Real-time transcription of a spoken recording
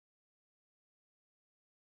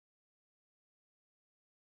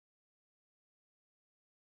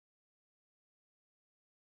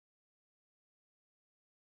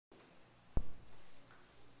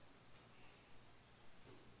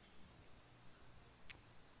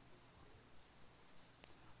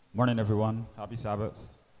Morning, everyone. Happy Sabbath.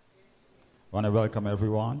 I want to welcome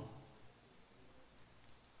everyone.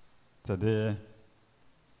 Today,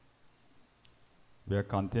 we are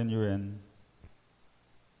continuing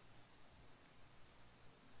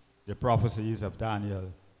the prophecies of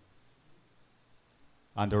Daniel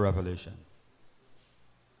and the Revelation.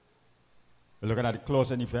 We're looking at the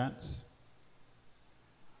closing events,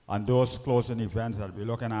 and those closing events that we're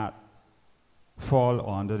looking at fall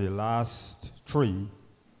under the last three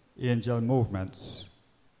angel movements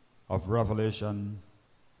of Revelation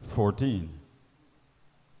 14.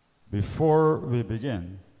 Before we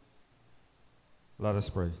begin, let us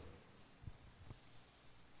pray.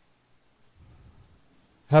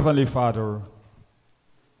 Heavenly Father,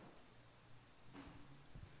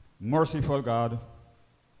 merciful God,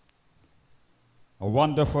 a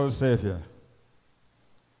wonderful Savior,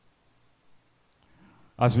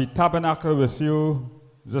 as we tabernacle with you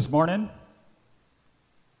this morning,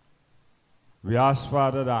 we ask,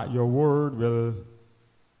 Father, that your word will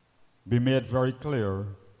be made very clear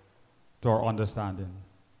to our understanding.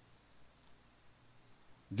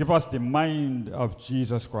 Give us the mind of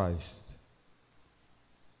Jesus Christ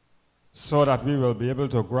so that we will be able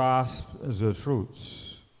to grasp the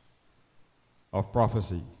truths of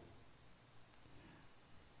prophecy.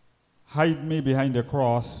 Hide me behind the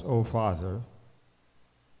cross, O Father.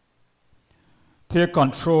 Take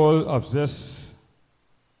control of this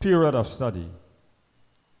period of study.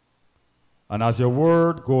 And as your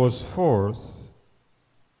word goes forth,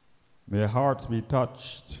 may hearts be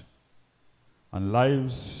touched and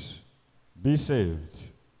lives be saved.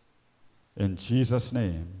 In Jesus'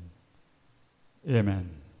 name, amen.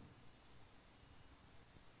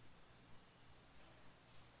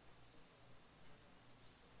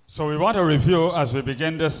 So we want to review, as we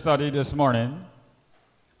begin this study this morning,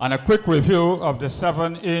 and a quick review of the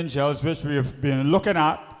seven angels which we've been looking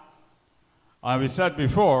at. And we said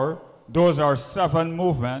before, those are seven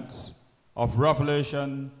movements of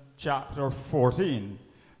Revelation chapter 14.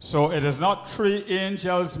 So it is not three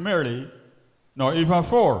angels merely, nor even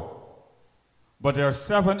four, but there are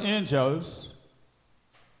seven angels.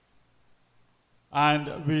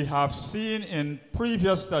 And we have seen in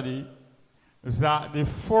previous study that the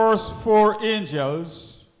first four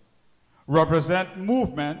angels represent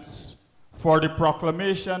movements for the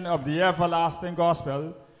proclamation of the everlasting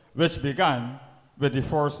gospel, which began with the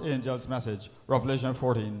first angel's message, Revelation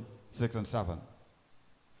 14, 6 and 7.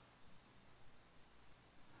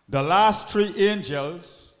 The last three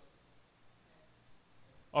angels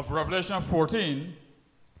of Revelation 14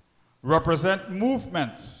 represent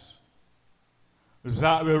movements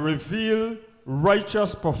that will reveal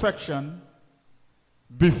righteous perfection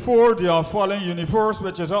before the unfallen universe,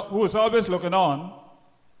 who is always looking on,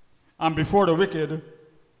 and before the wicked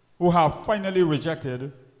who have finally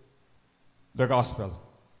rejected the gospel.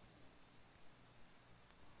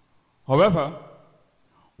 However,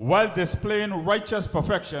 while displaying righteous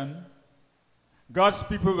perfection, God's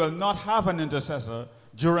people will not have an intercessor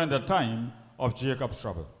during the time of Jacob's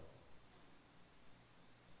trouble.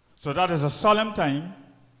 So that is a solemn time,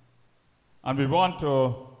 and we want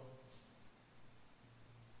to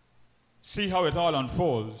see how it all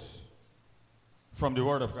unfolds from the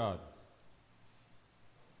Word of God.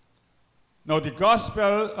 Now, the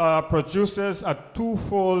gospel produces a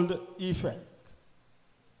twofold effect.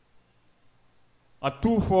 A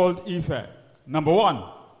twofold effect. Number one,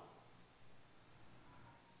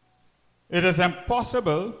 it is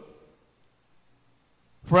impossible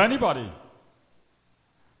for anybody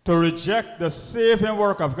to reject the saving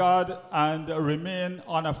work of God and remain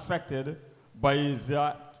unaffected by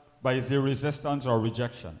the resistance or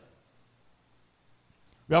rejection.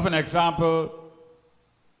 We have an example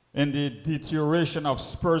in the deterioration of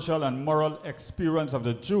spiritual and moral experience of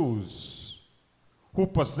the Jews who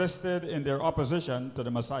persisted in their opposition to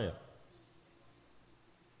the Messiah.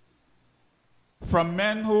 From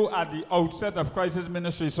men who at the outset of Christ's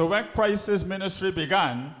ministry, so when Christ's ministry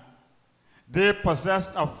began, they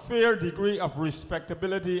possessed a fair degree of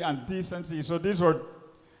respectability and decency. So these were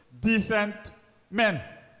decent men.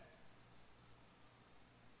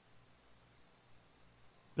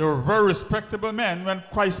 They were very respectable men when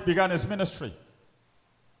Christ began his ministry.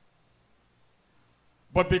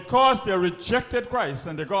 But because they rejected Christ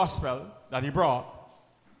and the gospel that he brought,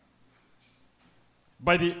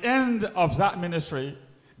 by the end of that ministry,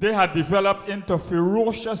 they had developed into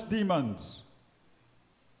ferocious demons,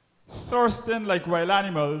 thirsting like wild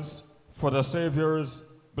animals for the Savior's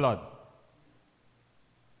blood.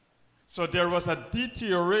 So there was a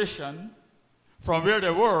deterioration from where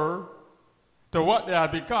they were to what they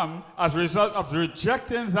had become as a result of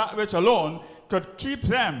rejecting that which alone could keep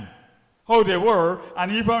them how they were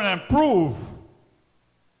and even improve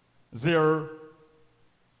their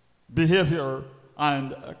behavior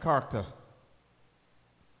and character.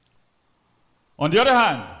 On the other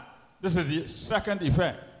hand, this is the second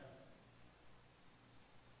effect.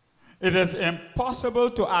 It is impossible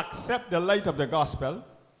to accept the light of the gospel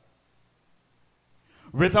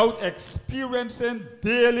without experiencing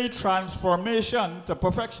daily transformation to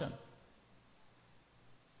perfection.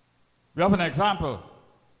 We have an example.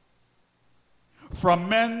 From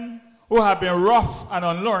men who have been rough and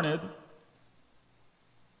unlearned,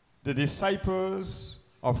 the disciples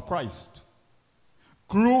of Christ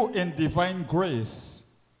grew in divine grace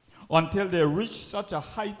until they reached such a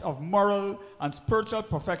height of moral and spiritual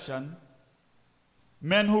perfection,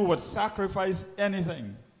 men who would sacrifice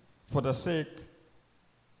anything for the sake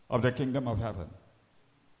of the kingdom of heaven.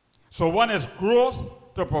 So one is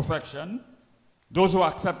growth to perfection, those who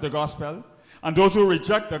accept the gospel, and those who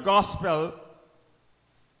reject the gospel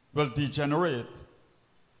will degenerate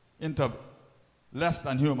into less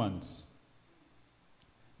than humans.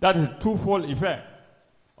 That is a twofold effect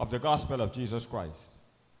of the gospel of Jesus Christ.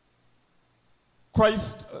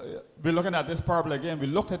 Christ, we're looking at this parable again. We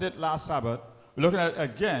looked at it last Sabbath. We're looking at it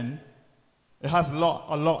again. It has a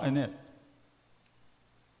lot in it.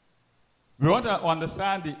 We want to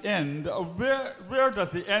understand the end. Where does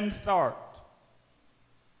the end start?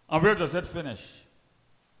 And where does it finish?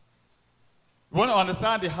 We want to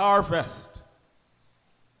understand the harvest.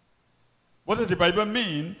 What does the Bible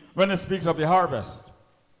mean when it speaks of the harvest?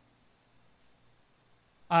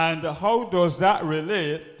 And how does that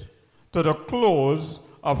relate to the close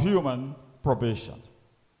of human probation?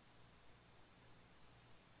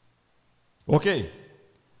 Okay.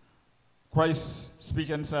 Christ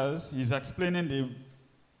speaking says, he's explaining the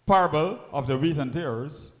parable of the wheat and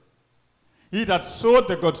tares. He that sowed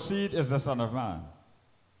the good seed is the Son of Man.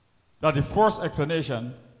 That's the first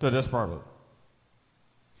explanation to this parable.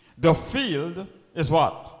 The field is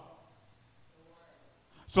what?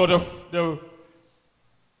 So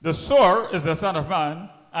the sower is the Son of Man,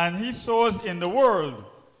 and he sows in the world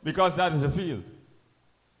because that is the field.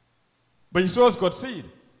 But he sows good seed.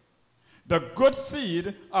 The good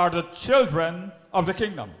seed are the children of the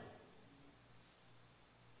kingdom.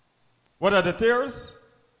 What are the tares?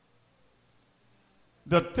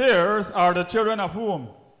 The tares are the children of whom?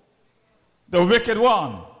 The wicked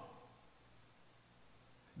one.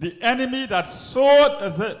 The enemy that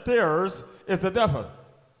sowed the tares is the devil.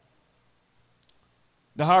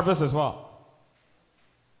 The harvest is what?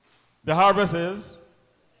 The harvest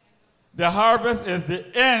is the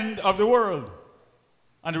end of the world.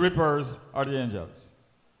 And the reapers are the angels.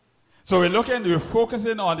 So we're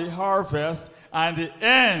focusing on the harvest and the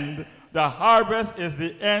end. The harvest is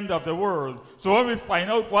the end of the world. So when we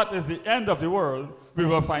find out what is the end of the world, we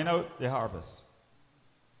will find out the harvest.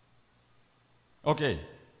 Okay.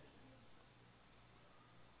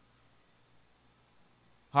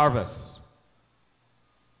 Harvest.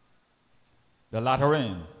 The latter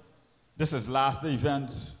rain. This is last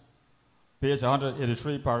event, page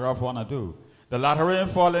 183, paragraph 1 and 2. The latter rain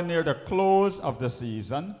falling near the close of the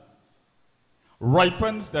season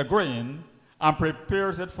ripens the grain and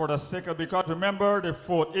prepares it for the sickle. Because remember, the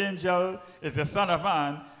fourth angel is the Son of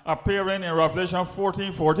Man appearing in Revelation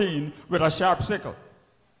 14:14 with a sharp sickle.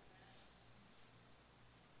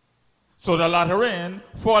 So the latter rain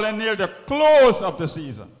falling near the close of the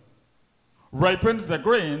season ripens the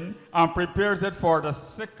grain and prepares it for the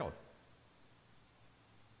sickle.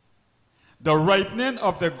 The ripening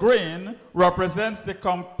of the grain represents the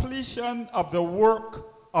completion of the work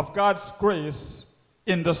of God's grace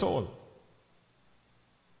in the soul.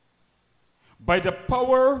 By the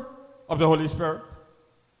power of the Holy Spirit,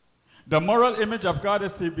 the moral image of God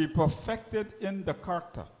is to be perfected in the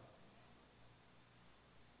character.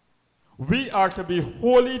 We are to be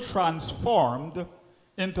wholly transformed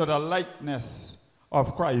into the likeness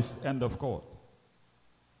of Christ, end of quote.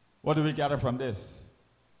 What do we gather from this?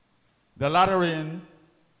 The latter rain,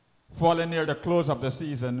 falling near the close of the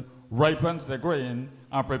season, ripens the grain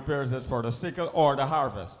and prepares it for the sickle or the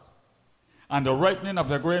harvest. And the ripening of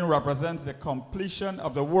the grain represents the completion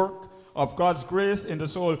of the work of God's grace in the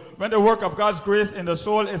soul. When the work of God's grace in the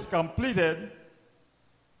soul is completed,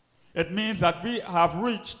 it means that we have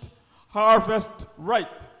reached harvest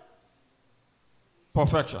ripe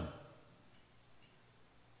perfection.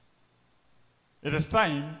 It is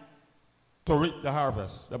time to reap the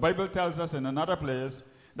harvest. The Bible tells us in another place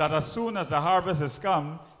that as soon as the harvest is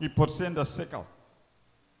come, he puts in the sickle.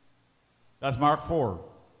 That's Mark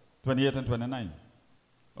 4:28 and 29.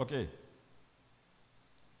 Okay.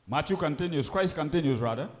 Matthew continues, Christ continues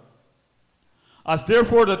rather. As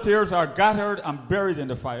therefore the tares are gathered and buried in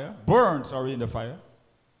the fire, burned, in the fire,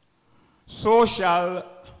 so shall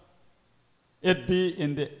it be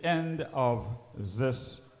in the end of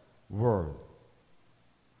this world.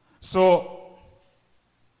 So,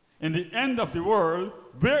 in the end of the world,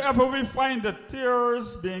 wherever we find the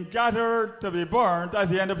tares being gathered to be burned,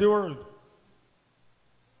 that's the end of the world.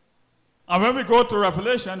 And when we go to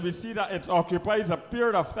Revelation, we see that it occupies a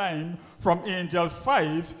period of time from angel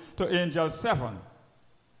 5 to angel 7.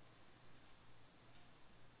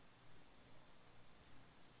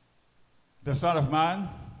 The Son of Man,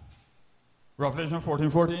 Revelation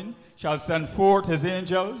 14:14, shall send forth his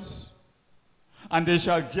angels, and they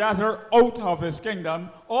shall gather out of his kingdom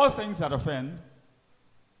all things that offend,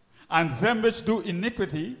 and them which do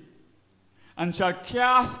iniquity, and shall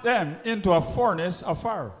cast them into a furnace of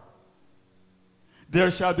fire. There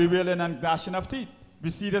shall be wailing and gnashing of teeth.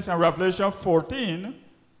 We see this in Revelation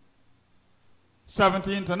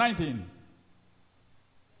 14:17 to 19.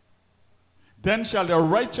 Then shall the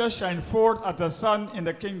righteous shine forth as the sun in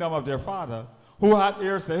the kingdom of their Father. Who had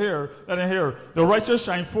ears to hear, let him hear. The righteous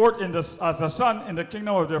shine forth as the sun in the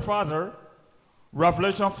kingdom of their Father.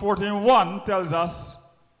 Revelation 14:1 tells us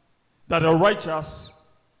that the righteous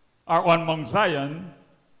are on Mount Zion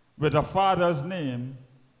with the Father's name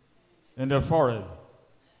in their forehead.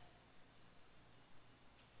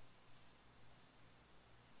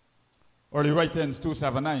 Early writings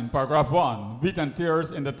 279, paragraph 1, wheat and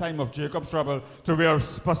tares in the time of Jacob's trouble. So we are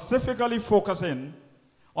specifically focusing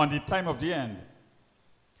on the time of the end.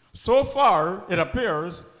 So far, it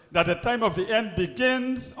appears that the time of the end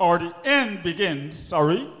begins, or the end begins,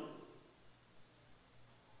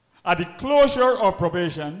 at the closure of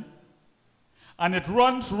probation, and it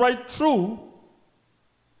runs right through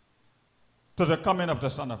to the coming of the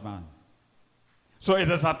Son of Man. So it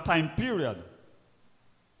is a time period.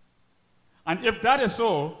 And if that is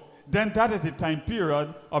so, then that is the time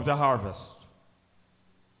period of the harvest.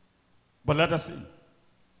 But let us see.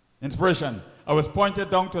 Inspiration. I was pointed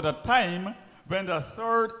down to the time when the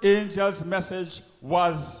third angel's message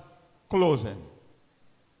was closing.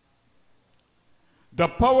 The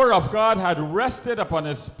power of God had rested upon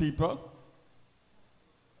his people.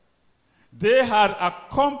 They had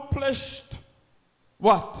accomplished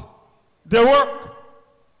what? Their work.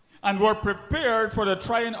 And were prepared for the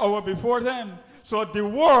trying hour before them. So the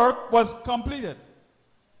work was completed.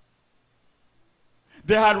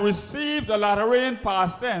 They had received the latter rain,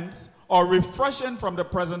 past tense, or refreshing from the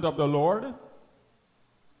presence of the Lord.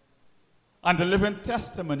 And the living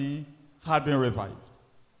testimony had been revived.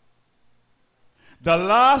 The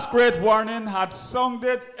last great warning had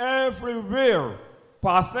sounded everywhere,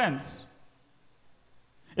 past tense.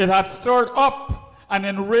 It had stirred up and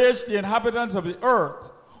enraged the inhabitants of the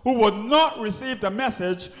earth, who would not receive the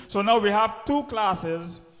message. So now we have two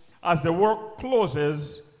classes as the work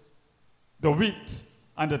closes, the wheat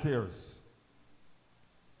and the tares.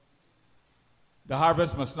 The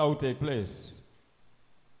harvest must now take place.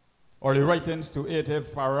 Early writings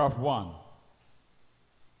 280, paragraph 1.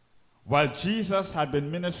 While Jesus had been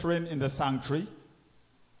ministering in the sanctuary,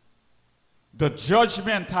 the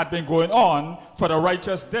judgment had been going on for the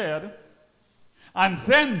righteous dead, and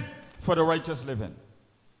then for the righteous living.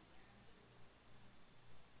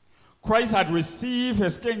 Christ had received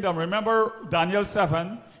his kingdom. Remember Daniel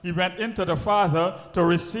 7, he went into the Father to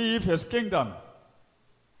receive his kingdom.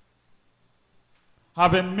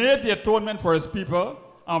 Having made the atonement for his people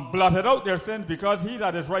and blotted out their sins, because he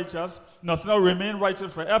that is righteous must now remain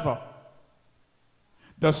righteous forever.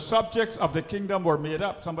 The subjects of the kingdom were made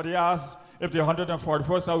up. Somebody asked if the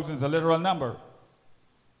 144,000 is a literal number.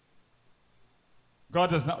 God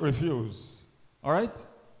does not refuse. All right?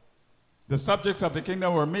 The subjects of the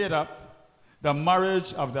kingdom were made up. The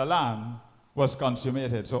marriage of the Lamb was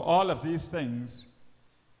consummated. So all of these things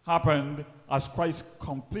happened as Christ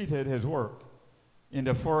completed his work in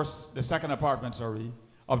the second apartment,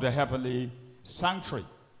 of the heavenly sanctuary.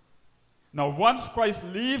 Now, once Christ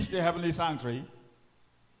leaves the heavenly sanctuary,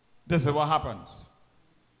 this is what happens.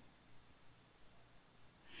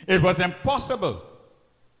 It was impossible.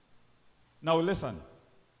 Now listen.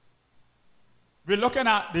 We're looking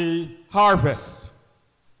at the harvest.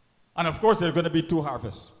 And of course, there are going to be two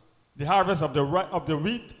harvests. The harvest of the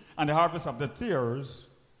wheat and the harvest of the tares,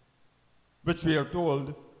 which we are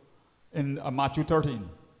told in Matthew 13.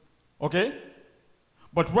 Okay?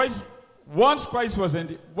 But while Christ was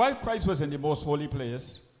in the most holy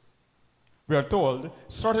place, we are told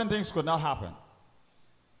certain things could not happen.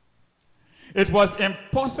 It was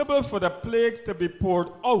impossible for the plagues to be poured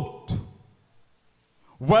out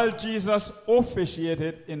while Jesus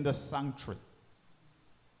officiated in the sanctuary.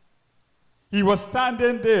 He was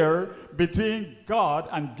standing there between God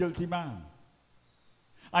and guilty man.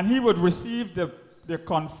 And he would receive the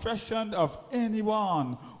confession of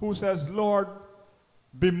anyone who says, Lord,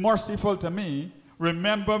 be merciful to me.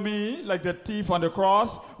 Remember me like the thief on the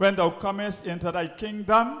cross when thou comest into thy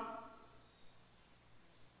kingdom.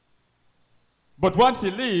 But once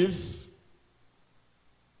he leaves,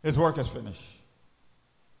 his work is finished.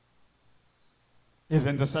 His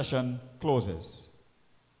intercession closes.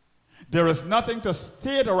 There is nothing to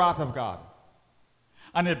stay the wrath of God.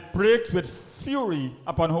 And it breaks with fury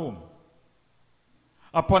upon whom?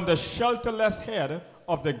 Upon the shelterless head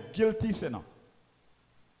of the guilty sinner.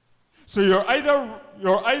 So you're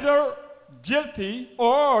either guilty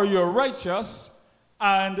or you're righteous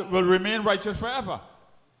and will remain righteous forever.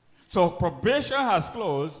 So probation has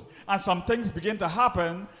closed and some things begin to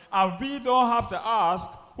happen, and we don't have to ask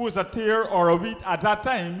who is a tear or a wheat at that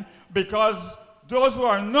time, because those who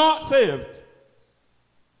are not saved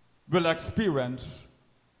will experience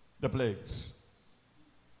the plagues.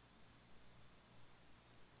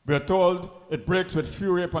 We are told it breaks with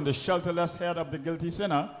fury upon the shelterless head of the guilty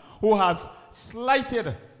sinner who has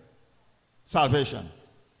slighted salvation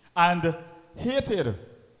and hated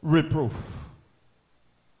reproof.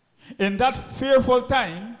 In that fearful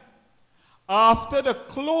time, after the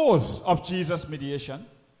close of Jesus' mediation,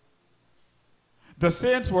 the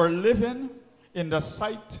saints were living in the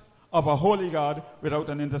sight of a holy God without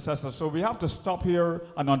an intercessor. So we have to stop here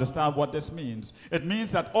and understand what this means. It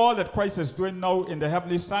means that all that Christ is doing now in the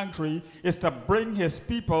heavenly sanctuary is to bring his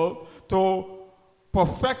people to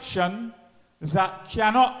perfection that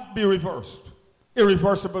cannot be reversed.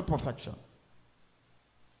 Irreversible perfection.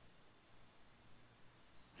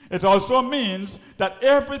 It also means that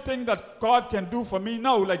everything that God can do for me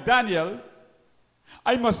now, like Daniel,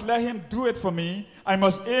 I must let him do it for me. I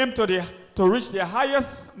must aim to reach the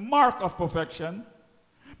highest mark of perfection,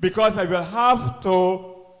 because I will have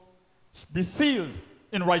to be sealed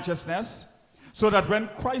in righteousness, so that when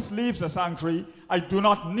Christ leaves the sanctuary, I do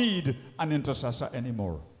not need an intercessor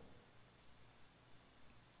anymore.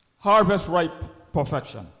 Harvest ripe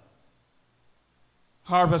perfection.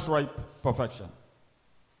 Harvest ripe perfection.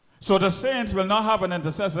 So the saints will not have an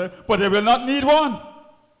intercessor, but they will not need one.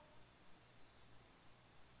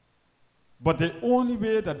 But the only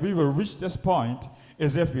way that we will reach this point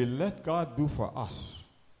is if we let God do for us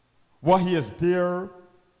what he is there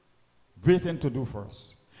waiting to do for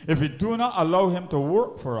us. If we do not allow him to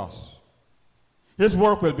work for us, his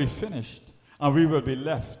work will be finished and we will be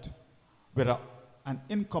left with an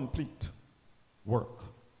incomplete work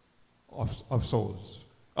of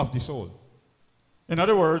the soul. In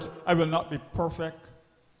other words, I will not be perfect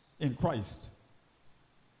in Christ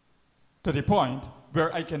to the point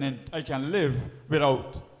where I can live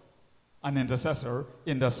without an intercessor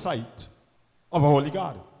in the sight of a holy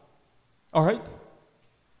God. All right?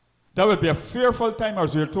 That will be a fearful time,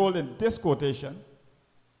 as we are told in this quotation,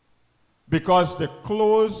 because the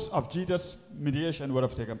close of Jesus' mediation would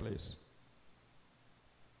have taken place.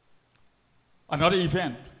 Another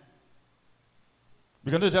event.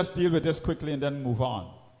 We're going to just deal with this quickly and then move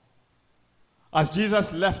on. As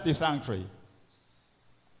Jesus left the sanctuary,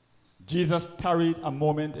 Jesus tarried a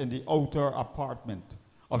moment in the outer apartment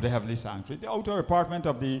of the heavenly sanctuary. The outer apartment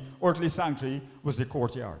of the earthly sanctuary was the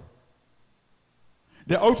courtyard.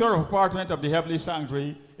 The outer apartment of the heavenly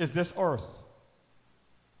sanctuary is this earth.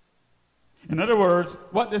 In other words,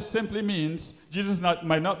 what this simply means, Jesus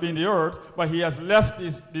might not be in the earth, but he has left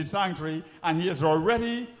the sanctuary and he is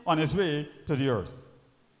already on his way to the earth.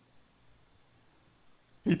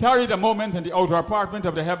 He tarried a moment in the outer apartment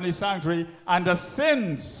of the heavenly sanctuary, and the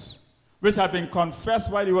sins which had been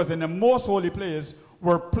confessed while he was in the most holy place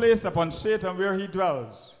were placed upon Satan where he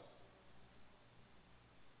dwells.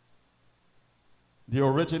 The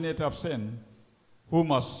originator of sin, who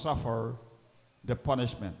must suffer the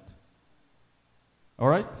punishment. All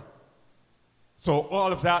right? So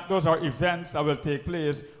all of that, those are events that will take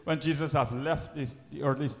place when Jesus has left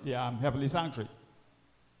the heavenly sanctuary.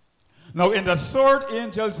 Now in the third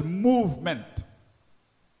angel's movement,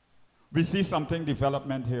 we see something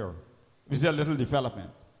development here. We see a little development.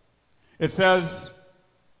 It says,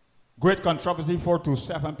 Great Controversy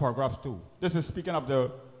 427, paragraph 2. This is speaking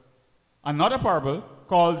of another parable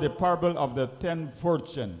called the parable of the 10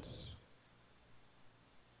 virgins.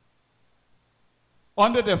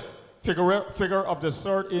 Under the figure of the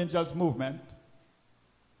third angel's movement,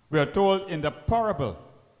 we are told in the parable,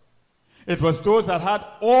 it was those that had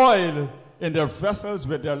oil in their vessels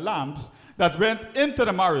with their lamps that went into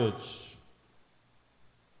the marriage.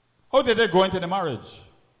 How did they go into the marriage?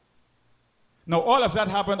 Now, all of that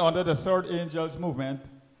happened under the third angel's movement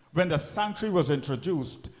when the sanctuary was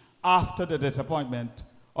introduced after the disappointment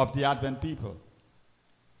of the Advent people.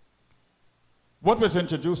 What was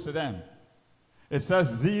introduced to them? It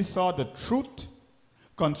says, these saw the truth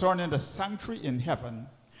concerning the sanctuary in heaven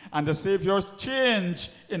and the Savior's change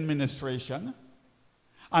in ministration,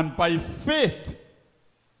 and by faith,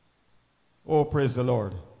 oh, praise the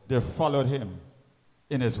Lord, they followed him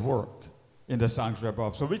in his work in the sanctuary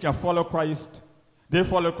above. So we can follow Christ. They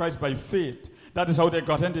followed Christ by faith. That is how they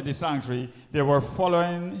got into the sanctuary. They were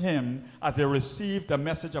following him as they received the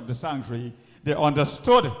message of the sanctuary. They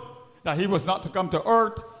understood that he was not to come to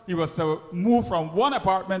earth. He was to move from one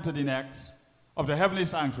apartment to the next of the heavenly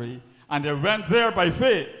sanctuary. And they went there by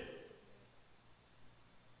faith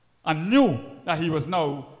and knew that he was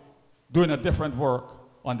now doing a different work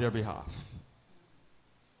on their behalf.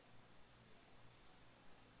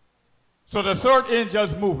 So the third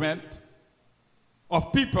angel's movement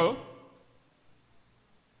of people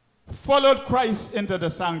followed Christ into the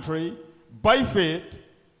sanctuary by faith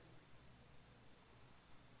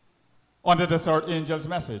under the third angel's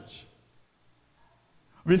message.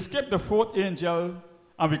 We skip the fourth angel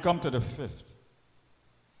and we come to the fifth.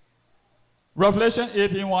 Revelation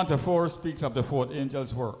 18:1-4 speaks of the fourth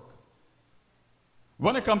angel's work.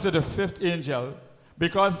 When it comes to the fifth angel,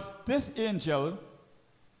 because this angel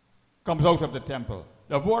comes out of the temple.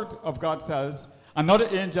 The word of God says, another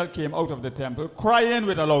angel came out of the temple, crying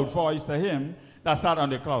with a loud voice to him that sat on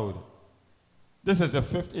the cloud. This is the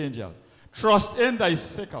fifth angel. Trust in thy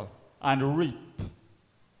sickle and reap.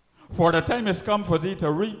 For the time is come for thee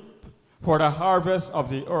to reap, for the harvest of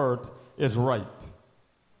the earth is ripe.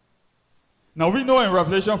 Now we know in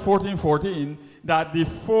Revelation 14:14 that the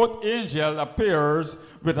fourth angel appears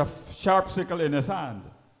with a sharp sickle in his hand.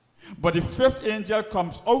 But the fifth angel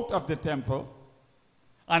comes out of the temple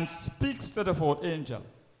and speaks to the fourth angel,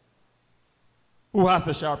 who has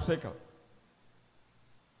the sharp sickle.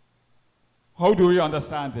 How do we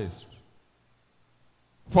understand this?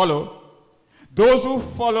 Follow. Those who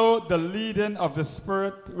follow the leading of the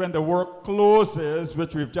Spirit when the work closes,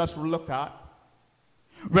 which we've just looked at,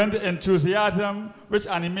 when the enthusiasm which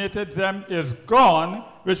animated them is gone,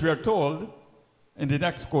 which we are told in the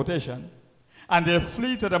next quotation, and they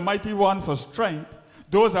flee to the mighty one for strength,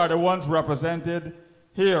 those are the ones represented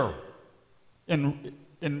here in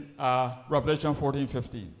Revelation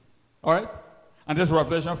 14:15. All right? And this is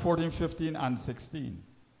Revelation 14:15 and 16.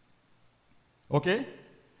 Okay?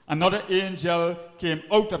 Another angel came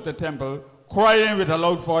out of the temple, crying with a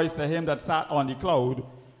loud voice to him that sat on the cloud,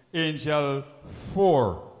 angel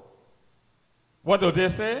 4. What do they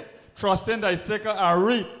say? Trust in thy sickle and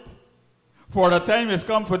reap, for the time is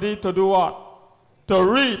come for thee to do what? To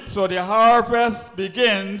reap. So the harvest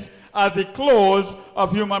begins at the close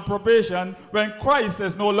of human probation, when Christ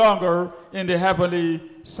is no longer in the heavenly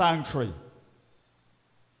sanctuary.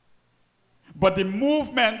 But the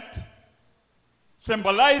movement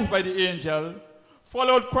symbolized by the angel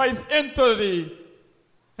followed Christ into the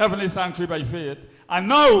heavenly sanctuary by faith, and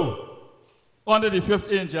now under the fifth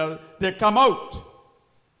angel they come out.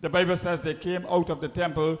 The Bible says they came out of the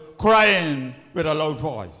temple crying with a loud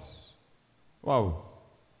voice. Wow.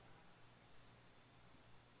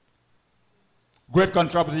 Great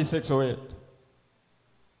Controversy 608.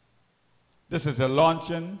 This is the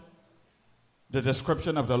launching, the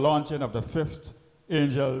description of the launching of the fifth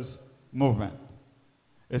angel's movement.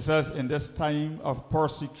 It says, in this time of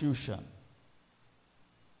persecution,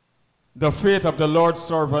 the faith of the Lord's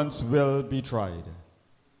servants will be tried.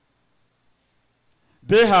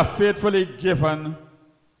 They have faithfully given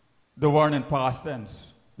the warning past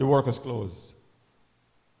tense. The work is closed.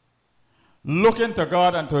 Looking to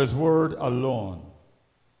God and to his word alone.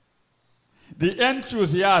 The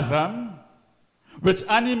enthusiasm which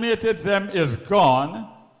animated them is gone,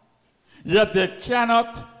 yet they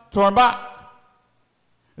cannot turn back.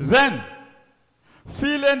 Then,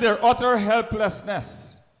 feeling their utter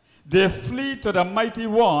helplessness, they flee to the mighty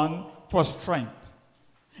one for strength.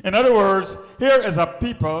 In other words, here is a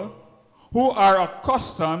people who are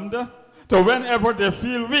accustomed to whenever they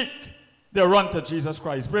feel weak, they run to Jesus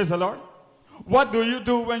Christ. Praise the Lord. What do you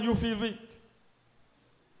do when you feel weak?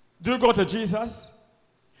 Do you go to Jesus?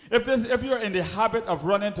 If you're in the habit of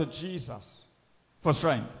running to Jesus for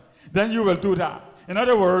strength, then you will do that. In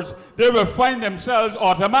other words, they will find themselves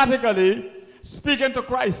automatically speaking to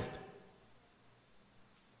Christ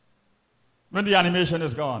when the animation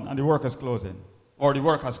is gone and the work is closing, or the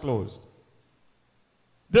work has closed.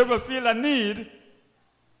 They will feel a need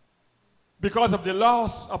because of the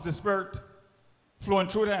loss of the Spirit flowing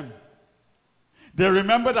through them. They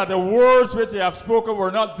remember that the words which they have spoken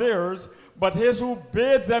were not theirs, but his who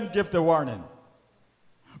bade them give the warning.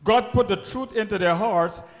 God put the truth into their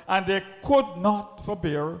hearts, and they could not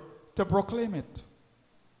forbear to proclaim it.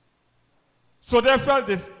 So they felt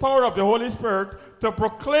this power of the Holy Spirit to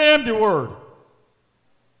proclaim the word.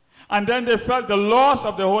 And then they felt the loss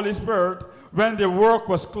of the Holy Spirit when the work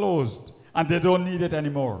was closed and they don't need it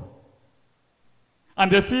anymore. And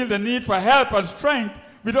they feel the need for help and strength.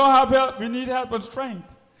 We don't have help, we need help and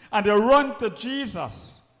strength. And they run to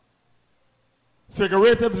Jesus.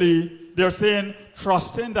 Figuratively, they're saying,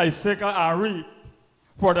 trust in thy sickle and reap,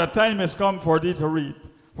 for the time is come for thee to reap,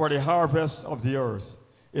 for the harvest of the earth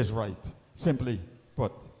is ripe. Simply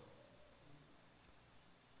put.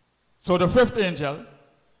 So the fifth angel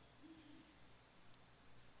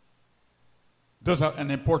does an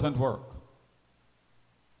important work.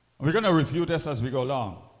 We're going to review this as we go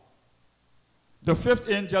along. The fifth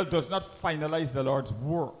angel does not finalize the Lord's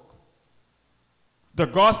work. The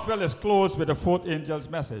gospel is closed with the fourth angel's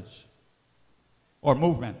message or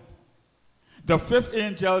movement. The fifth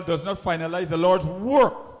angel does not finalize the Lord's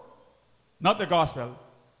work, not the gospel.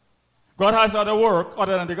 God has other work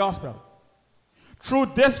other than the gospel. Through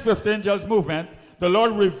this fifth angel's movement, the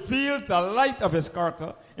Lord reveals the light of his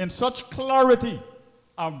character in such clarity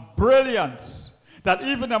and brilliance that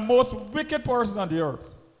even the most wicked person on the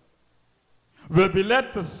earth will be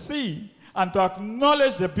led to see and to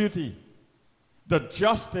acknowledge the beauty, the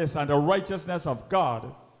justice, and the righteousness of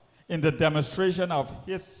God in the demonstration of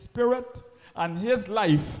his spirit and his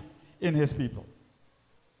life in his people.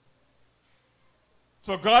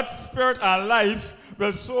 So God's spirit and life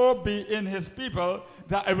will so be in his people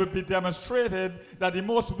that it will be demonstrated that the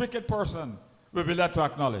most wicked person will be led to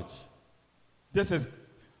acknowledge. This is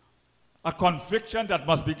a conviction that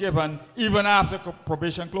must be given even after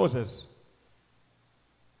probation closes.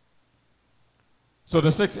 So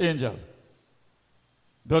the sixth angel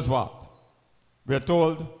does what? We are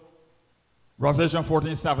told, Revelation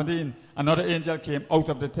 14:17, another angel came out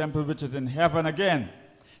of the temple which is in heaven again.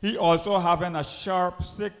 He also having a sharp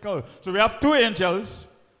sickle. So we have two angels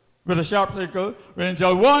with a sharp sickle.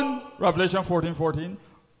 Angel 1, Revelation 14:14.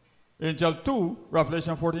 Angel 2,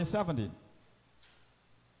 Revelation 14:17.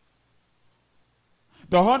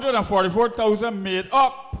 The 144,000 made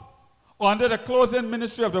up under the closing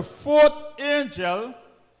ministry of the fourth angel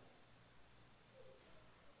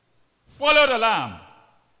follow the Lamb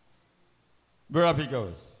wherever he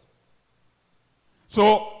goes.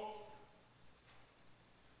 So,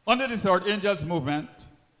 under the third angel's movement,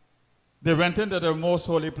 they went into the most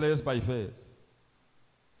holy place by faith.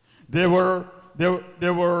 They were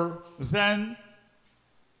then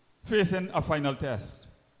facing a final test,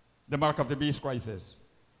 the mark of the beast crisis.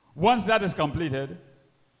 Once that is completed,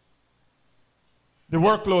 the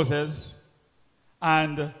work closes,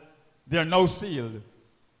 and they are now sealed,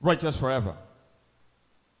 righteous forever.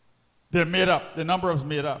 They're made up, the number is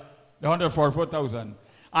made up, the 144,000.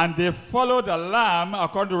 And they follow the Lamb,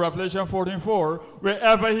 according to Revelation 14:4,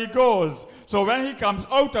 wherever he goes. So when he comes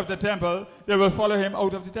out of the temple, they will follow him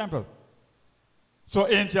out of the temple. So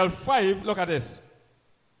angel 5, look at this.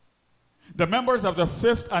 The members of the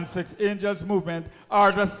fifth and sixth angels movement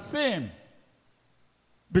are the same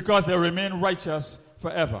because they remain righteous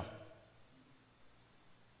forever.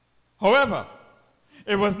 However,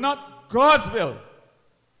 it was not God's will,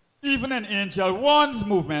 even in angel 1's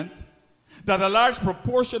movement, that a large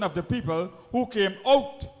proportion of the people who came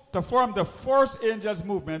out to form the first angel's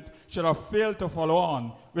movement should have failed to follow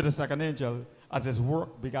on with the second angel as his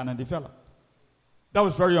work began and developed. That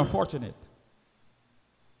was very unfortunate.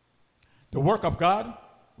 The work of God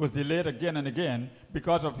was delayed again and again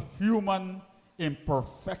because of human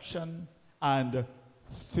imperfection and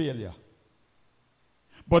failure.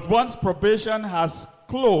 But once probation has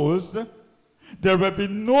closed, there will be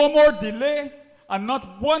no more delay, and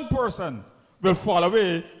not one person will fall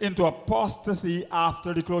away into apostasy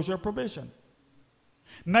after the closure of probation.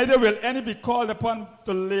 Neither will any be called upon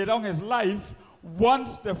to lay down his life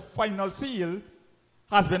once the final seal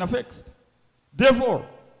has been affixed. Therefore,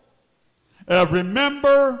 every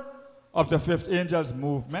member of the fifth angel's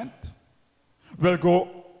movement will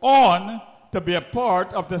go on to be a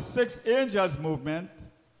part of the sixth angel's movement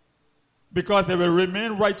because they will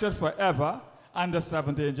remain righteous forever, and the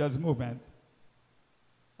seventh angel's movement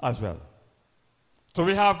as well. So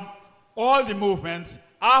we have all the movements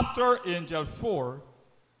after angel 4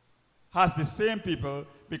 has the same people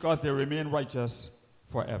because they remain righteous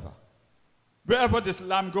forever. Wherever this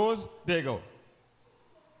lamb goes, they go.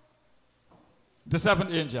 The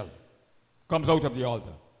seventh angel comes out of the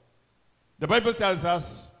altar. The Bible tells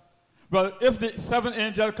us, well, if the seventh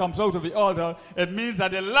angel comes out of the altar, it means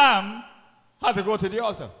that the lamb had to go to the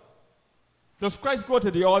altar. Does Christ go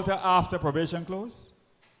to the altar after probation close?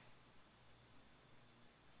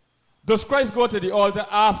 Does Christ go to the altar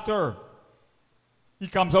after he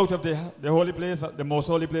comes out of the holy place, the most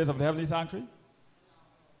holy place of the heavenly sanctuary?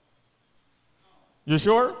 You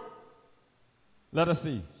sure? Let us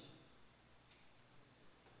see.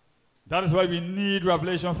 That is why we need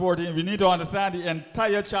Revelation 14. We need to understand the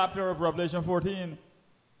entire chapter of Revelation 14.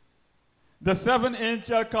 The seventh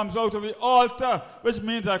angel comes out of the altar, which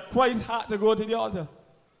means that Christ had to go to the altar.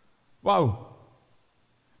 Wow.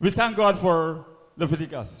 We thank God for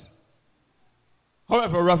Leviticus.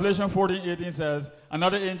 However, Revelation 14:18 says,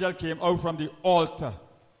 another angel came out from the altar,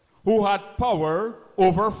 who had power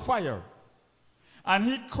over fire. And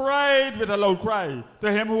he cried with a loud cry to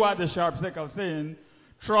him who had the sharp sickle, saying,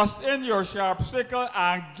 trust in your sharp sickle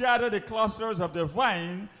and gather the clusters of the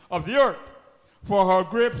vine of the earth, for her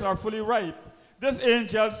grapes are fully ripe. This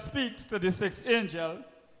angel speaks to the sixth angel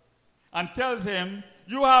and tells him,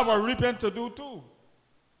 you have a reaping to do too.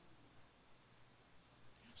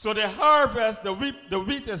 So the harvest, the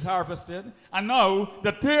wheat is harvested, and now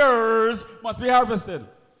the tares must be harvested.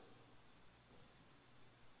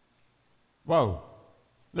 Wow.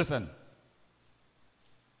 Listen.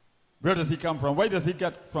 Where does he come from? Why does he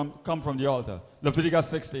come from the altar? Leviticus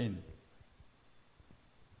 16.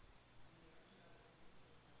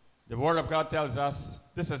 The Word of God tells us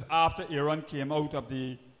this is after Aaron came out of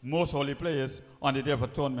the most holy place on the Day of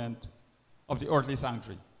Atonement of the earthly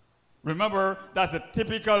sanctuary. Remember, that's a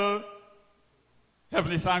typical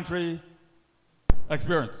heavenly sanctuary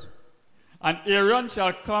experience. And Aaron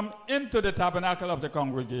shall come into the tabernacle of the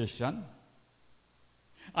congregation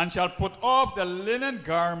and shall put off the linen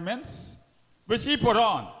garments which he put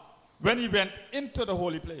on when he went into the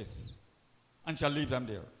holy place, and shall leave them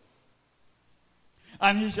there.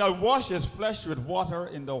 And he shall wash his flesh with water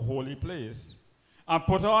in the holy place, and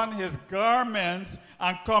put on his garments,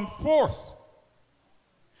 and come forth,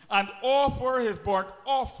 and offer his burnt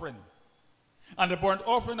offering, and the burnt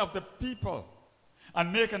offering of the people,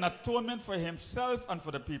 and make an atonement for himself and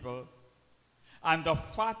for the people. And the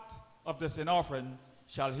fat of the sin offering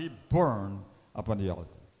shall he burn upon the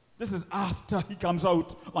altar. This is after he comes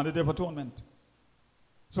out on the Day of Atonement.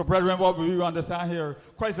 So, brethren, what we understand here,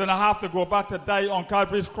 Christ did not have to go back to die on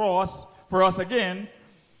Calvary's cross for us again.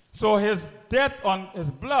 So his death on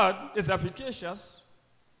his blood is efficacious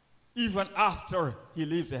even after he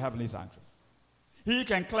leaves the heavenly sanctuary. He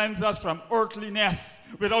can cleanse us from earthliness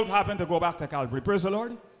without having to go back to Calvary. Praise the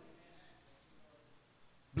Lord.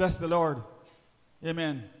 Bless the Lord.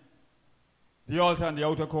 Amen. The altar and the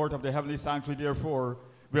outer court of the heavenly sanctuary, therefore,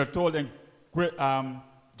 we are told in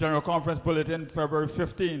General Conference Bulletin, February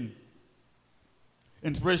 15.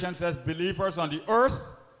 Inspiration says, believers on the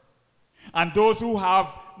earth and those who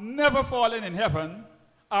have never fallen in heaven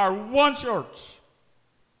are one church.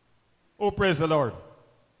 Oh, praise the Lord.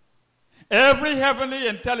 Every heavenly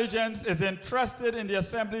intelligence is interested in the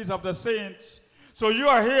assemblies of the saints. So you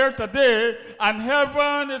are here today, and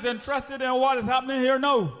heaven is interested in what is happening here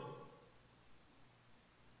now.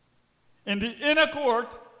 In the inner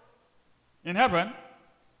court, in heaven,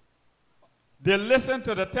 they listen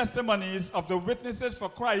to the testimonies of the witnesses for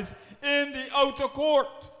Christ in the outer court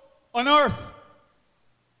on earth.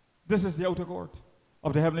 This is the outer court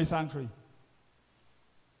of the heavenly sanctuary.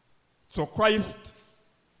 So Christ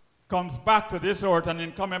comes back to this earth, and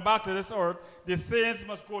in coming back to this earth, the saints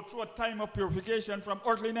must go through a time of purification from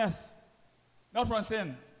earthliness, not from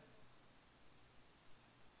sin.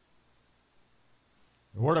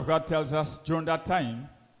 The Word of God tells us during that time,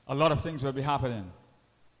 a lot of things will be happening.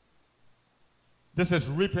 This is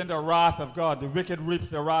reaping the wrath of God. The wicked reaps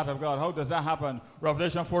the wrath of God. How does that happen?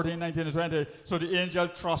 Revelation 14, 19 and 20. So the angel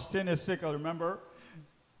trusts in his sickle, remember?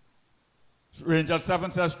 Angel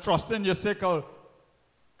 7 says, trust in your sickle.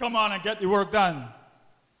 Come on and get the work done.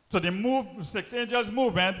 So the six angels'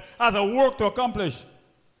 movement has a work to accomplish.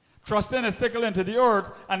 Trust in his sickle into the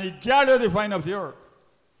earth, and he gathered the vine of the earth.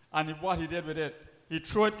 And what he did with it, he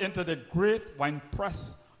threw it into the great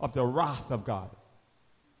winepress of the wrath of God.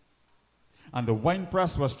 And the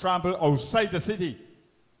winepress was trampled outside the city,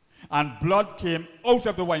 and blood came out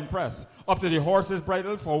of the winepress up to the horse's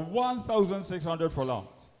bridle for 1,600 furlongs.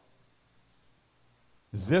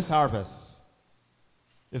 This harvest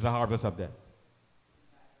is a harvest of death.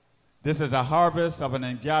 This is a harvest of an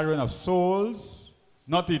ingathering of souls,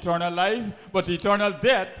 not eternal life, but eternal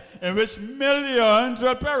death, in which millions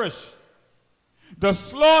will perish. The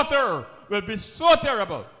slaughter will be so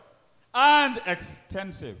terrible and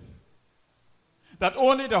extensive that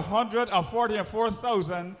only the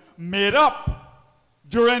 144,000 made up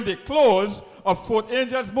during the close of fourth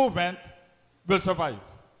angel's movement will survive.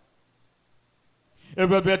 It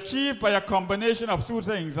will be achieved by a combination of two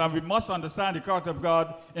things, and we must understand the character of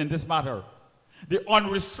God in this matter. The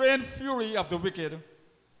unrestrained fury of the wicked,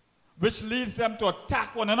 which leads them to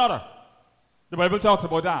attack one another. The Bible talks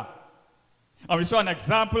about that. And we saw an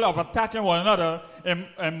example of attacking one another in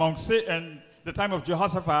the time of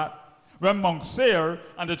Jehoshaphat, when Mount Seir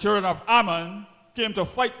and the children of Ammon came to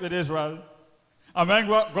fight with Israel. And when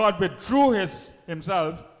God withdrew his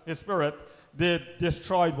spirit, they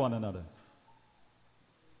destroyed one another.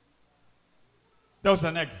 That was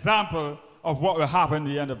an example of what will happen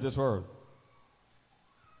in the end of this world.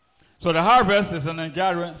 So the harvest is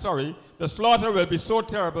the slaughter will be so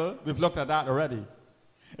terrible, we've looked at that already.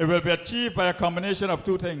 It will be achieved by a combination of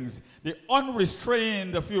two things. The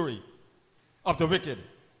unrestrained fury of the wicked,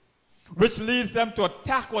 which leads them to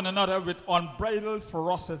attack one another with unbridled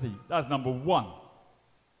ferocity. That's number one.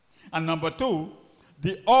 And number two,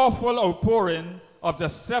 the awful outpouring of the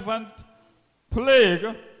seventh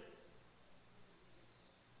plague.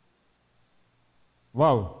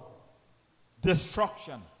 Wow.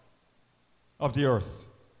 Destruction of the earth.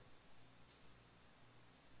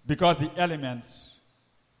 Because the elements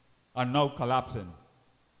are now collapsing.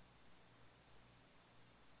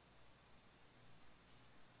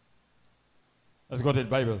 Let's go to the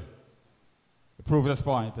Bible to prove this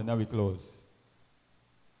point, and then we close.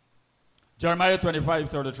 Jeremiah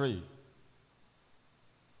 25:33.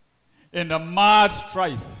 In the mad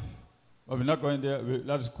strife, well, we're not going there.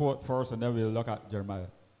 Let's quote first, and then we'll look at Jeremiah.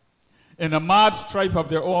 In the mad strife of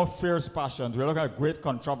their own fierce passions, we're looking at great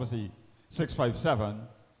controversy, 657.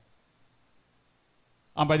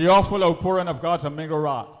 And by the awful outpouring of God's unmingled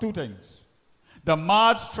wrath, two things. The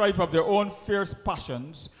mad strife of their own fierce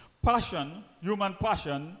passions, human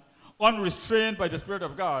passion, unrestrained by the Spirit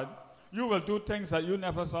of God, you will do things that you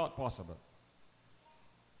never thought possible.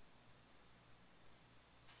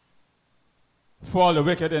 For the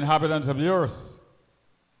wicked inhabitants of the earth,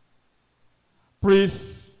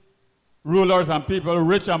 priests, rulers and people,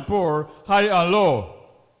 rich and poor, high and low,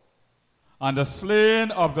 and the slain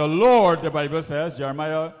of the Lord, the Bible says,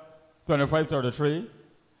 Jeremiah 25:33,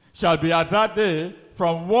 shall be at that day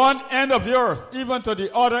from one end of the earth, even to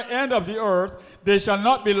the other end of the earth. They shall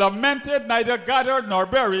not be lamented, neither gathered nor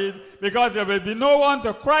buried, because there will be no one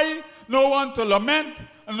to cry, no one to lament,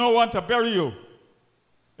 and no one to bury you.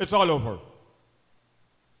 It's all over.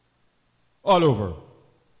 All over.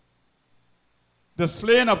 The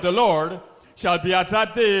slain of the Lord shall be at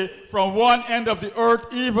that day from one end of the earth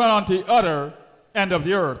even unto the other end of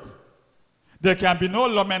the earth. There can be no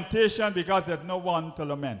lamentation because there's no one to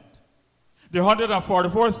lament. The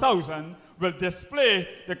 144,000 will display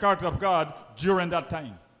the character of God during that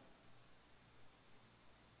time.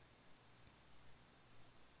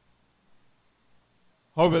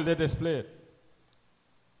 How will they display it?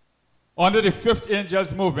 Under the fifth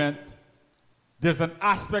angel's movement, there's an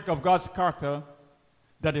aspect of God's character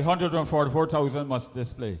that the 144,000 must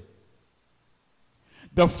display.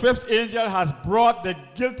 The fifth angel has brought the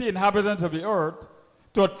guilty inhabitants of the earth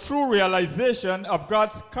to a true realization of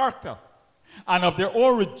God's character and of their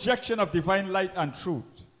own rejection of divine light and truth.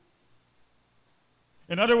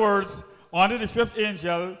 In other words, under the fifth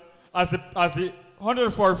angel, as the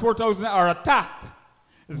 144,000 are attacked,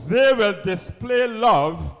 they will display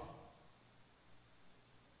love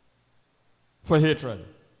for hatred.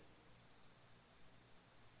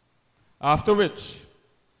 After which,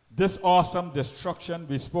 this awesome destruction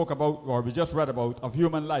we spoke about, or we just read about, of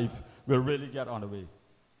human life will really get on the way.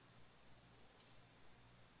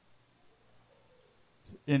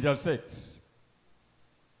 Angel 6.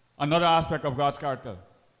 Another aspect of God's character.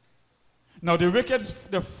 Now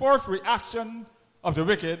the first reaction of the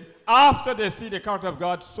wicked, after they see the character of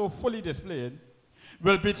God so fully displayed,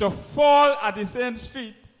 will be to fall at the saints'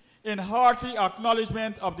 feet in hearty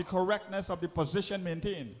acknowledgement of the correctness of the position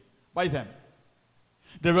maintained by them.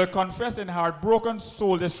 They will confess in heartbroken,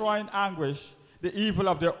 soul-destroying anguish the evil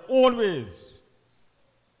of their own ways.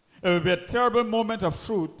 It will be a terrible moment of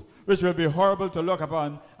truth, which will be horrible to look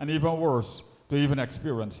upon and even worse to even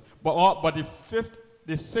experience. But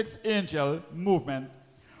the sixth angel movement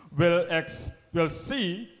will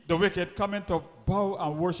see the wicked coming to bow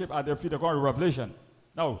and worship at their feet according to Revelation.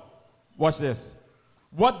 Now, watch this.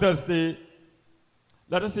 What does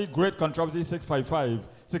let us see Great Controversy 655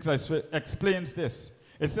 explains this.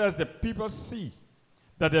 It says the people see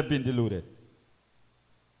that they've been deluded.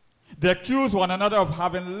 They accuse one another of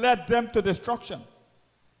having led them to destruction.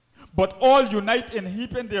 But all unite in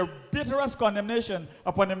heaping their bitterest condemnation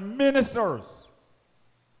upon the ministers.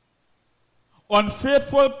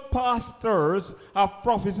 Unfaithful pastors have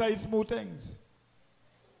prophesied smooth things.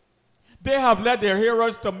 They have led their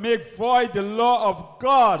hearers to make void the law of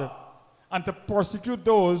God and to persecute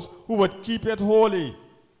those who would keep it holy.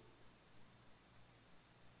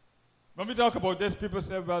 When we talk about this, people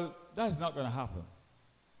say, well, that's not going to happen.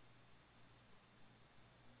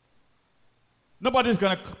 Nobody's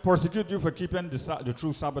going to persecute you for keeping the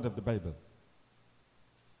true Sabbath of the Bible.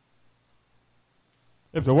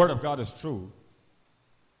 If the Word of God is true,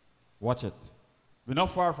 watch it. We're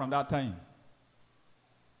not far from that time.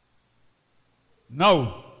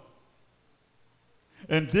 Now,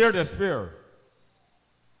 in their despair,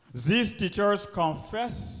 these teachers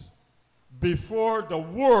confess before the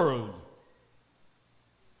world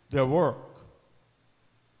their work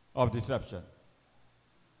of deception.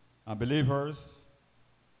 And believers,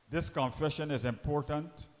 this confession is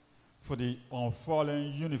important for the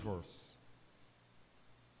unfallen universe.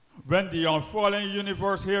 When the unfallen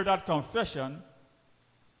universe hear that confession,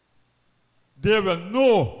 they will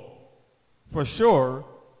know for sure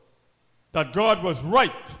that God was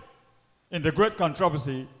right in the great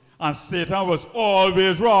controversy and Satan was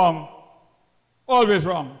always wrong. Always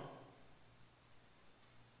wrong.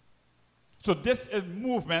 So this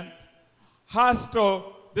movement has to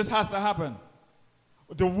happen.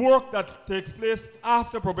 The work that takes place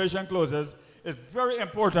after probation closes is very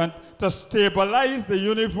important to stabilize the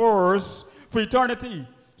universe for eternity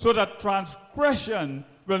so that transgression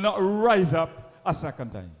will not rise up a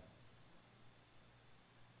second time.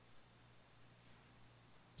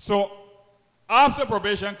 So after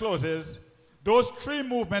probation closes, those three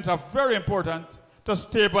movements are very important to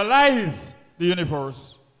stabilize the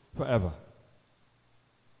universe forever.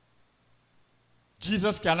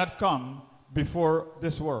 Jesus cannot come before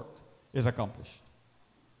this work is accomplished.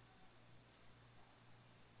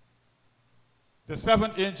 The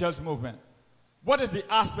seven angels movement. What is the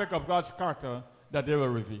aspect of God's character that they will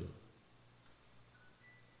reveal?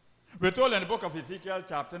 We're told in the book of Ezekiel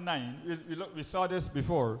chapter 9, we saw this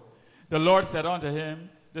before. The Lord said unto him,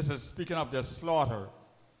 this is speaking of the slaughter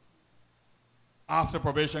after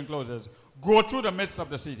probation closes, go through the midst of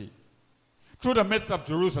the city, through the midst of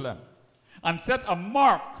Jerusalem, and set a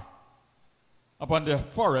mark upon the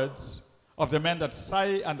foreheads of the men that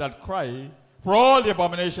sigh and that cry for all the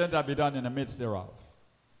abominations that be done in the midst thereof.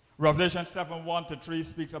 Revelation 7:1-3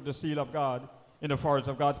 speaks of the seal of God in the foreheads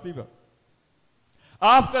of God's people.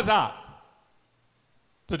 After that,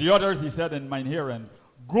 to the others he said in mine hearing,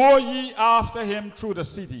 go ye after him through the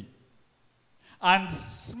city, and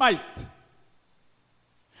smite.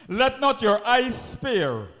 Let not your eyes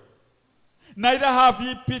spare, neither have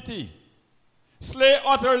ye pity. Slay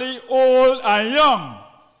utterly old and young,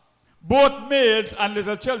 both males and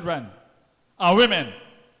little children, and women.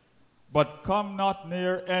 But come not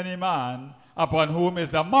near any man upon whom is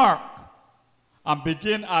the mark, and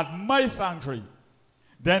begin at my sanctuary.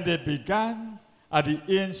 Then they began at the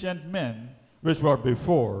ancient men which were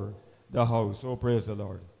before the house. Oh, praise the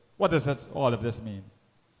Lord. What does all of this mean?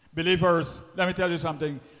 Believers, let me tell you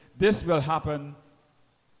something. This will happen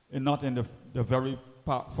not in the very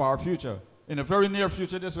far future. In the very near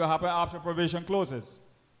future, this will happen after probation closes.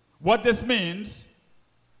 What this means,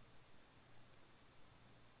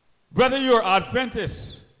 whether you're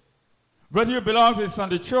Adventist, whether you belong to the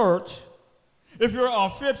Sunday church, if you're an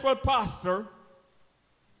unfaithful pastor,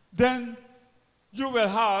 then you will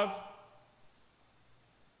have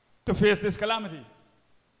to face this calamity.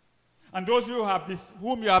 And those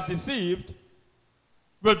whom you have deceived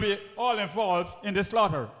will be all involved in the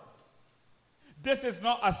slaughter. This is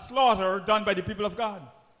not a slaughter done by the people of God.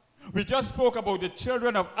 We just spoke about the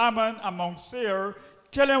children of Ammon and Mount Seir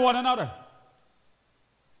killing one another.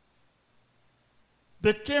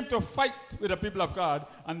 They came to fight with the people of God,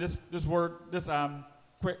 and this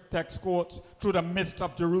quick text quotes, through the midst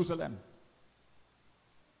of Jerusalem.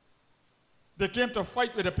 They came to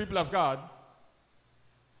fight with the people of God,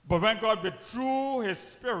 but when God withdrew his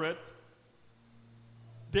spirit,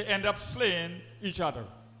 they end up slaying each other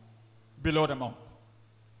below the mount.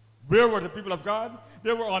 Where were the people of God?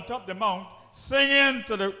 They were on top of the mount, singing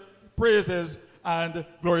to the praises and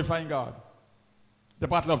glorifying God. The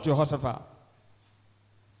battle of Jehoshaphat.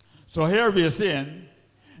 So here we are seeing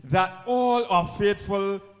that all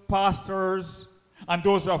unfaithful pastors and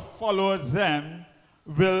those who have followed them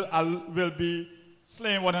will be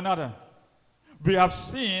slaying one another. We have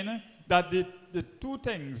seen that the two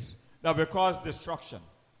things that will cause destruction,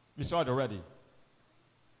 we saw it already.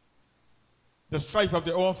 The strife of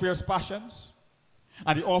their own fierce passions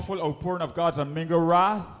and the awful outpouring of God's unmingled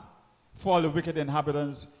wrath for the wicked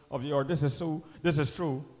inhabitants of the earth. This is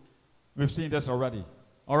true. We've seen this already.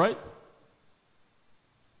 All right?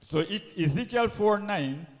 So Ezekiel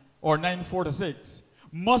 4:9 or 9:4-6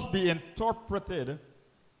 must be interpreted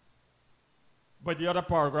by the other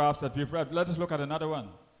paragraphs that we've read. Let us look at another one.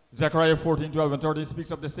 Zechariah 14, 12, and 13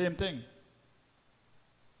 speaks of the same thing.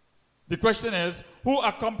 The question is, who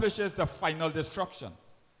accomplishes the final destruction?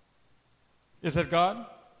 Is it God?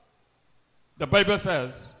 The Bible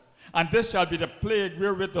says, and this shall be the plague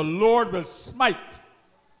wherewith the Lord will smite,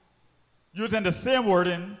 using the same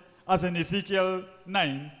wording as in Ezekiel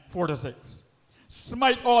 9, 4-6.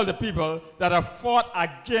 Smite all the people that have fought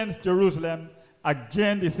against Jerusalem,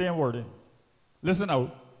 again the same wording. Listen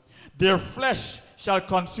out. Their flesh shall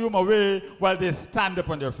consume away while they stand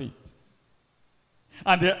upon their feet,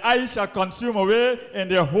 and their eyes shall consume away in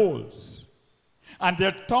their holes, and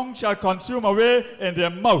their tongue shall consume away in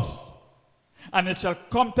their mouth. And it shall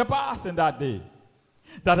come to pass in that day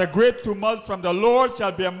that a great tumult from the Lord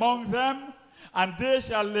shall be among them, and they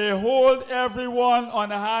shall lay hold every one on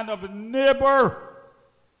the hand of his neighbor,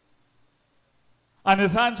 and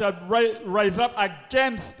his hand shall rise up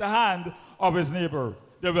against the hand of his neighbor.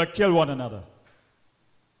 They will kill one another.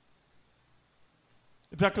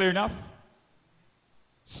 Is that clear enough?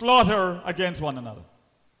 Slaughter against one another.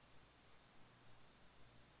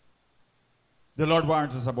 The Lord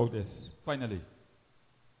warns us about this. Finally,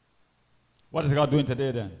 what is God doing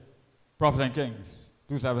today then? Prophet and Kings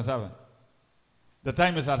 2:7-7. The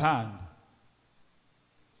time is at hand,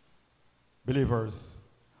 believers,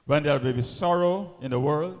 when there will be sorrow in the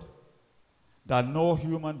world that no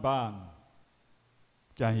human balm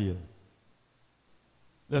can heal.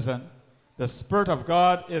 Listen, the Spirit of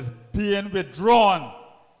God is being withdrawn.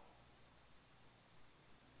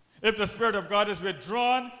 If the Spirit of God is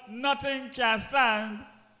withdrawn, nothing can stand.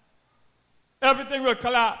 Everything will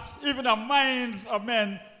collapse. Even the minds of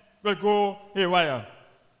men will go haywire.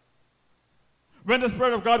 When the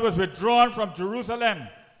Spirit of God was withdrawn from Jerusalem,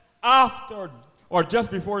 after or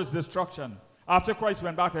just before his destruction, after Christ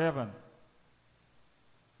went back to heaven,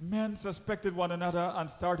 men suspected one another and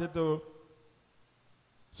started to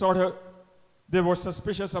they were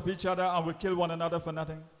suspicious of each other and would kill one another for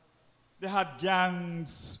nothing. They had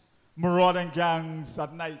gangs, marauding gangs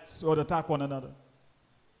at night, so would attack one another.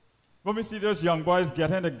 When we see those young boys get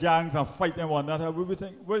into gangs and fighting one another, we would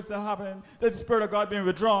think, what is that happening? That's the Spirit of God being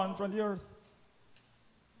withdrawn from the earth.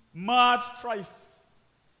 Mad strife.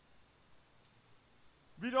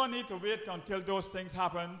 We don't need to wait until those things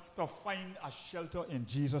happen to find a shelter in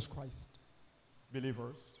Jesus Christ,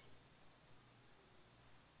 believers.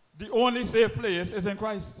 The only safe place is in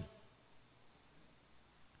Christ.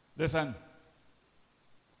 Listen,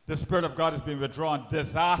 the Spirit of God is being withdrawn.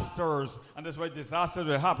 Disasters, and that's why disasters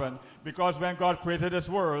will happen, because when God created this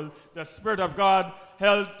world, the Spirit of God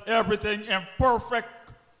held everything in perfect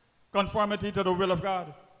conformity to the will of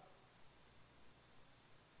God.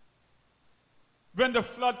 When the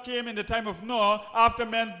flood came in the time of Noah, after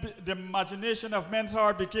the imagination of men's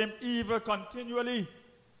heart became evil continually.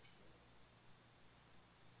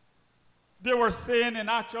 They were saying, in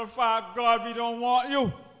actual fact, God, we don't want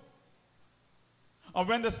you. And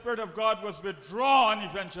when the Spirit of God was withdrawn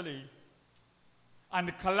eventually, and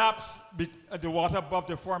the collapse, the water above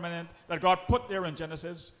the firmament that God put there in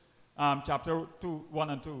Genesis chapter 2, 1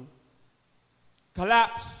 and 2,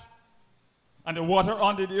 collapsed, and the water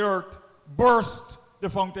under the earth burst the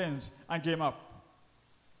fountains and came up.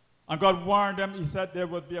 And God warned them. He said there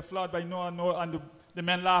would be a flood by Noah, and the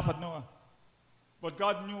men laughed at Noah. But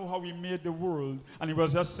God knew how he made the world, and he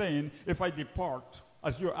was just saying, if I depart,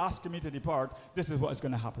 as you're asking me to depart, this is what is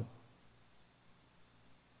going to happen.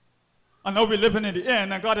 And now we're living in the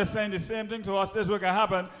end, and God is saying the same thing to us, this is what can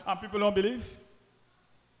happen, and people don't believe.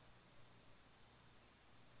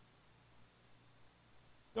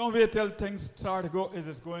 Don't wait till things start to go. It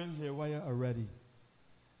is going haywire already.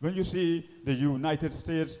 When you see the United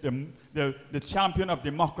States, the champion of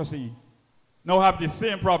democracy, now have the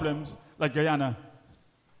same problems like Guyana,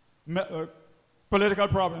 political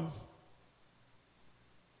problems.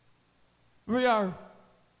 We are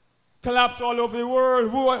collapsed all over the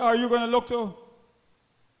world. Who are you going to look to?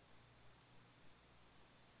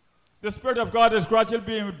 The Spirit of God is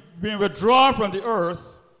gradually being withdrawn from the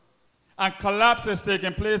earth, and collapse is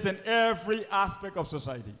taking place in every aspect of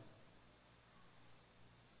society.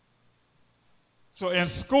 So in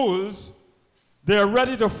schools, they are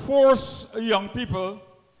ready to force young people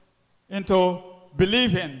into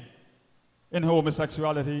believing in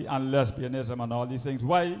homosexuality and lesbianism and all these things.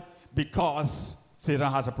 Why? Because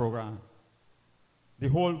Satan has a program. The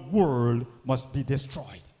whole world must be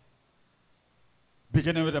destroyed,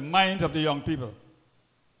 beginning with the minds of the young people.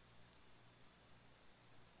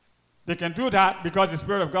 They can do that because the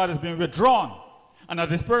Spirit of God is being withdrawn. And as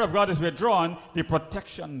the Spirit of God is withdrawn, the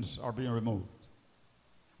protections are being removed.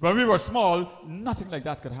 When we were small, nothing like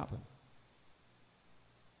that could happen.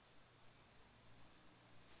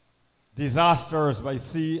 Disasters by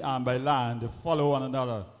sea and by land follow one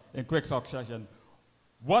another in quick succession.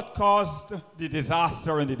 What caused the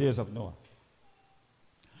disaster in the days of Noah?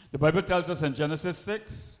 The Bible tells us in Genesis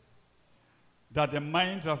 6 that the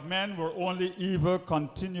minds of men were only evil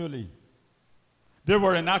continually. They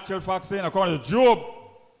were in actual fact saying, according to Job,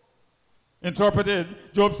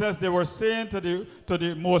 interpreted, Job says they were saying to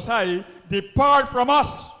the Most High, depart from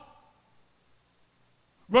us.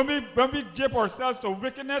 When we give ourselves to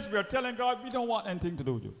wickedness, we are telling God, we don't want anything to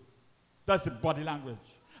do with you. That's the body language.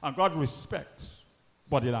 And God respects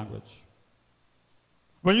body language.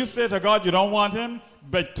 When you say to God you don't want him,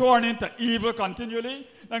 but turn into evil continually,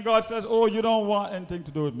 then God says, oh, you don't want anything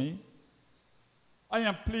to do with me. I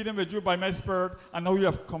am pleading with you by my spirit, and now you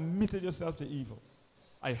have committed yourself to evil.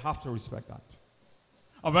 I have to respect that.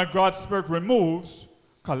 And when God's spirit removes,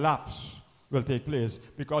 collapse will take place,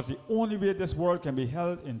 because the only way this world can be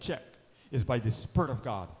held in check is by the Spirit of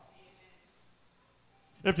God.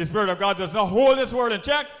 If the Spirit of God does not hold this world in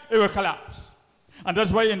check, it will collapse. And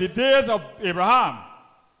that's why in the days of Abraham,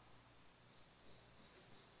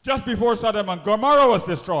 just before Sodom and Gomorrah was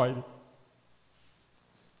destroyed,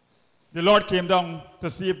 the Lord came down to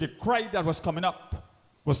see if the cry that was coming up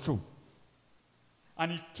was true.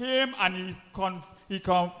 And he came and he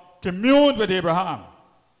communed with Abraham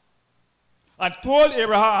and told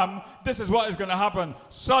Abraham, this is what is going to happen.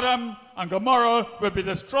 Sodom and Gomorrah will be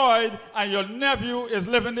destroyed, and your nephew is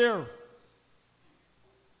living there.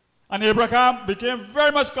 And Abraham became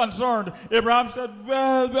very much concerned. Abraham said,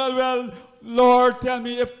 well, Lord, tell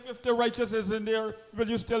me, if the righteous is in there, will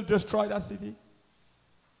you still destroy that city?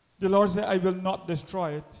 The Lord said, I will not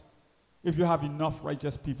destroy it if you have enough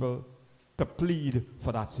righteous people to plead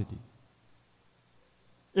for that city.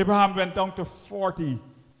 Abraham went down to 40,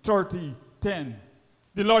 30, 10.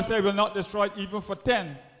 The Lord said, I will not destroy it even for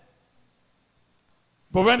 10.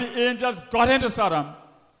 But when the angels got into Sodom,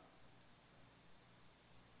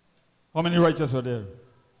 how many righteous were there?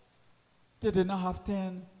 They did not have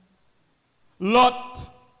 10.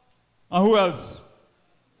 Lot. And who else?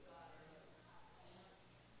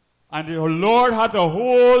 And the Lord had to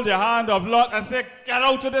hold the hand of Lot and say, get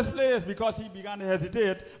out of this place, because he began to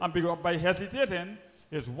hesitate. And by hesitating,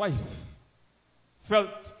 his wife felt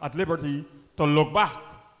at liberty to look back.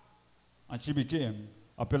 And she became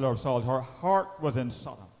a pillar of salt. Her heart was in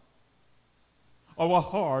Sodom. Our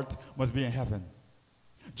heart must be in heaven.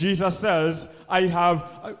 Jesus says, I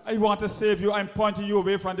want to save you. I'm pointing you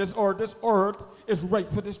away from this earth. This earth is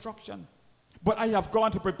ripe for destruction. But I have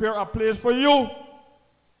gone to prepare a place for you.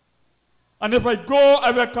 And if I go, I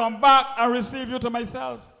will come back and receive you to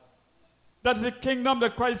myself. That is the kingdom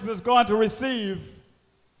that Christ is going to receive.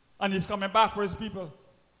 And he's coming back for his people.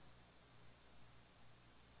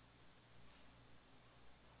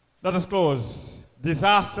 Let us close.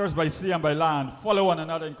 Disasters by sea and by land follow one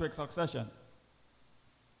another in quick succession.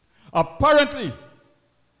 Apparently,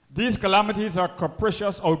 these calamities are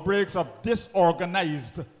capricious outbreaks of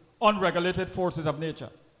disorganized, unregulated forces of nature,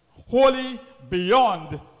 wholly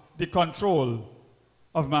beyond the control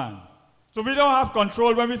of man. So we don't have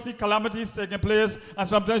control when we see calamities taking place, and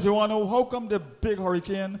sometimes you want to know, how come the big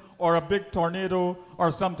hurricane or a big tornado or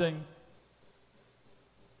something?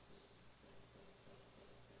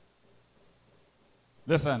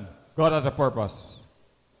 Listen, God has a purpose.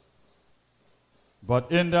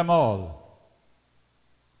 But in them all,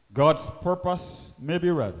 God's purpose may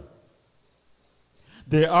be read.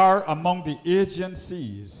 They are among the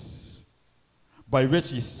agencies by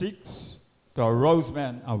which he seeks to arouse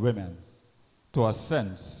men and women to a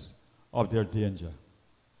sense of their danger.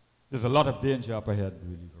 There's a lot of danger up ahead,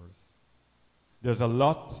 believers. There's a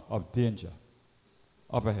lot of danger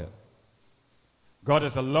up ahead. God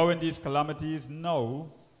is allowing these calamities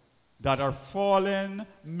now that are fallen,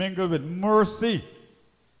 mingled with mercy,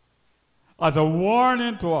 as a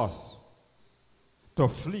warning to us to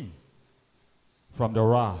flee from the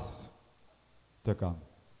wrath to come.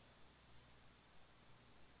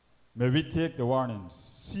 May we take the warnings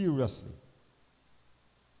seriously.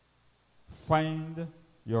 Find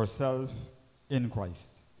yourself in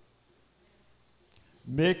Christ.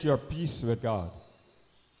 Make your peace with God.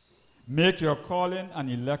 Make your calling and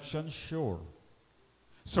election sure.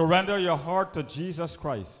 Surrender your heart to Jesus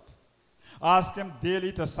Christ. Ask him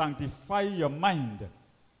daily to sanctify your mind,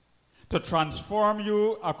 to transform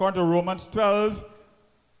you according to Romans 12.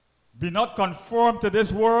 Be not conformed to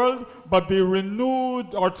this world, but be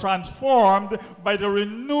renewed or transformed by the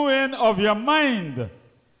renewing of your mind.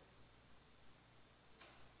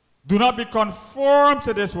 Do not be conformed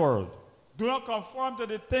to this world. Do not conform to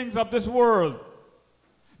the things of this world.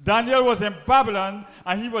 Daniel was in Babylon,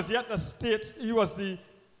 and he was yet he was the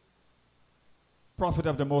prophet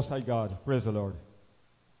of the Most High God. Praise the Lord.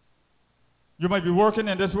 You might be working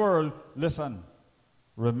in this world. Listen,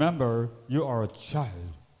 remember, you are a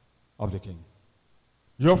child of the King.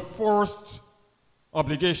 Your first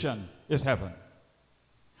obligation is heaven.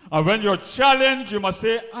 And when you're challenged, you must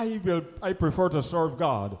say, I prefer to serve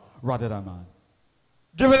God rather than man.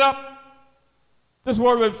 Give it up. This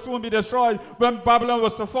world will soon be destroyed. When Babylon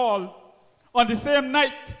was to fall, on the same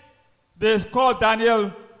night, they called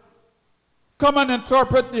Daniel, come and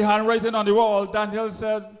interpret the handwriting on the wall. Daniel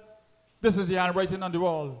said, this is the handwriting on the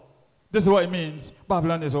wall. This is what it means.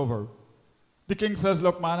 Babylon is over. The king says,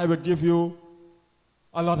 look, man, I will give you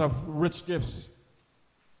a lot of rich gifts.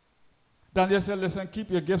 Daniel said, listen,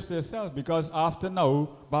 keep your gifts to yourself, because after now,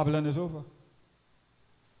 Babylon is over.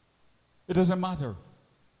 It doesn't matter.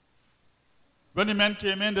 When the men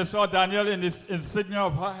came in, they saw Daniel in this insignia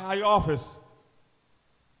of high office.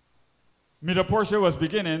 Medo-Persia was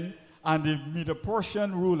beginning, and the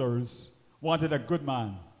Medo-Persian rulers wanted a good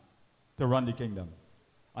man to run the kingdom.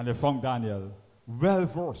 And they found Daniel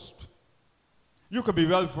well-versed. You could be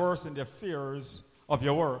well-versed in the affairs of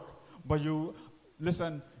your work, but you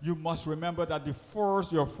must remember that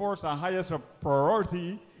your first and highest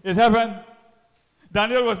priority is heaven.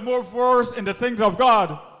 Daniel was more versed in the things of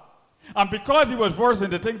God. And because he was versed in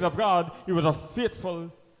the things of God, he was a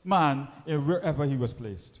faithful man in wherever he was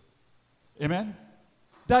placed. Amen?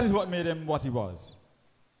 That is what made him what he was.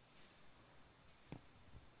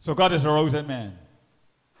 So God is arousing men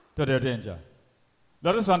to their danger.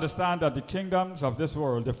 Let us understand that the kingdoms of this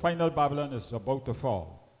world, the final Babylon, is about to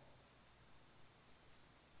fall.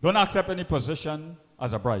 Don't accept any position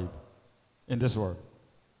as a bribe in this world.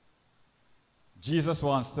 Jesus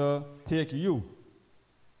wants to take you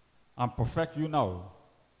and perfect you now.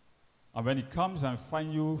 And when he comes and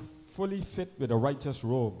find you fully fit with the righteous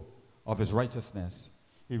robe of his righteousness,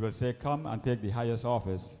 he will say, come and take the highest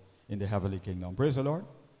office in the heavenly kingdom. Praise the Lord.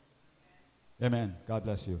 Amen. God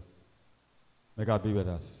bless you. May God be with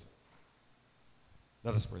us.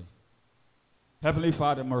 Let us pray. Heavenly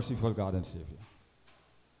Father, merciful God and Savior.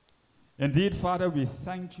 Indeed, Father, we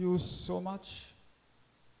thank you so much.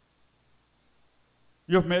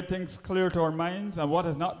 You have made things clear to our minds, and what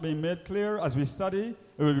has not been made clear, as we study,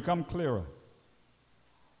 it will become clearer.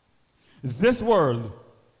 This world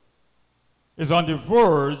is on the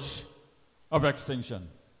verge of extinction.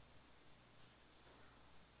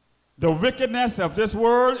 The wickedness of this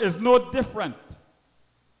world is no different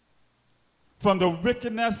from the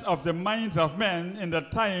wickedness of the minds of men in the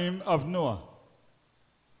time of Noah.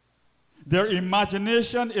 Their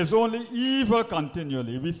imagination is only evil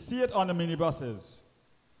continually. We see it on the minibuses.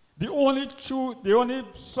 The only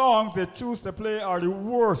songs they choose to play are the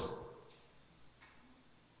worst.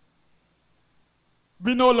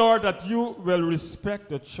 We know, Lord, that you will respect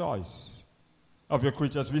the choice of your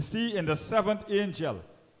creatures. We see in the seventh angel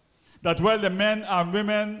that while the men and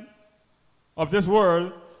women of this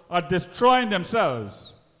world are destroying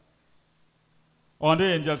themselves, on the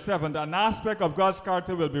angel 7, an aspect of God's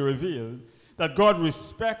character will be revealed, that God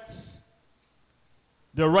respects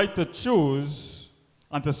the right to choose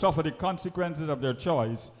and to suffer the consequences of their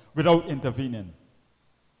choice without intervening.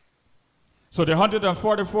 So the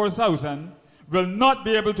 144,000 will not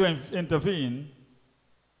be able to intervene.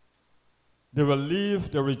 They will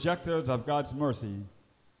leave the rejectors of God's mercy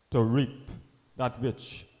to reap that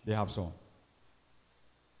which they have sown.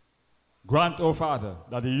 Grant, O Father,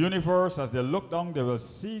 that the universe, as they look down, they will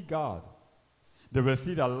see God. They will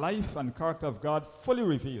see the life and character of God fully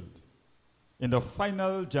revealed in the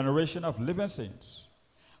final generation of living saints.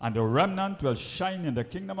 And the remnant will shine in the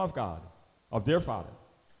kingdom of God, of their Father.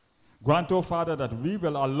 Grant, O Father, that we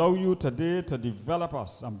will allow you today to develop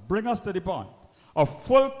us and bring us to the point of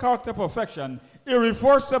full character perfection,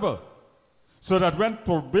 irreversible, so that when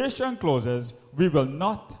probation closes, we will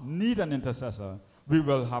not need an intercessor. We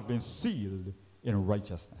will have been sealed in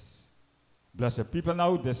righteousness. Blessed people,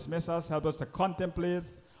 now dismiss us. Help us to contemplate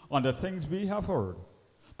on the things we have heard,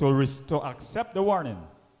 to accept the warning,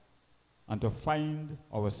 and to find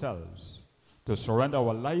ourselves, to surrender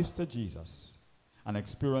our lives to Jesus and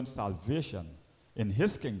experience salvation in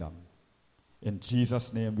his kingdom. In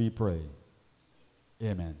Jesus' name we pray.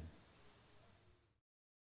 Amen.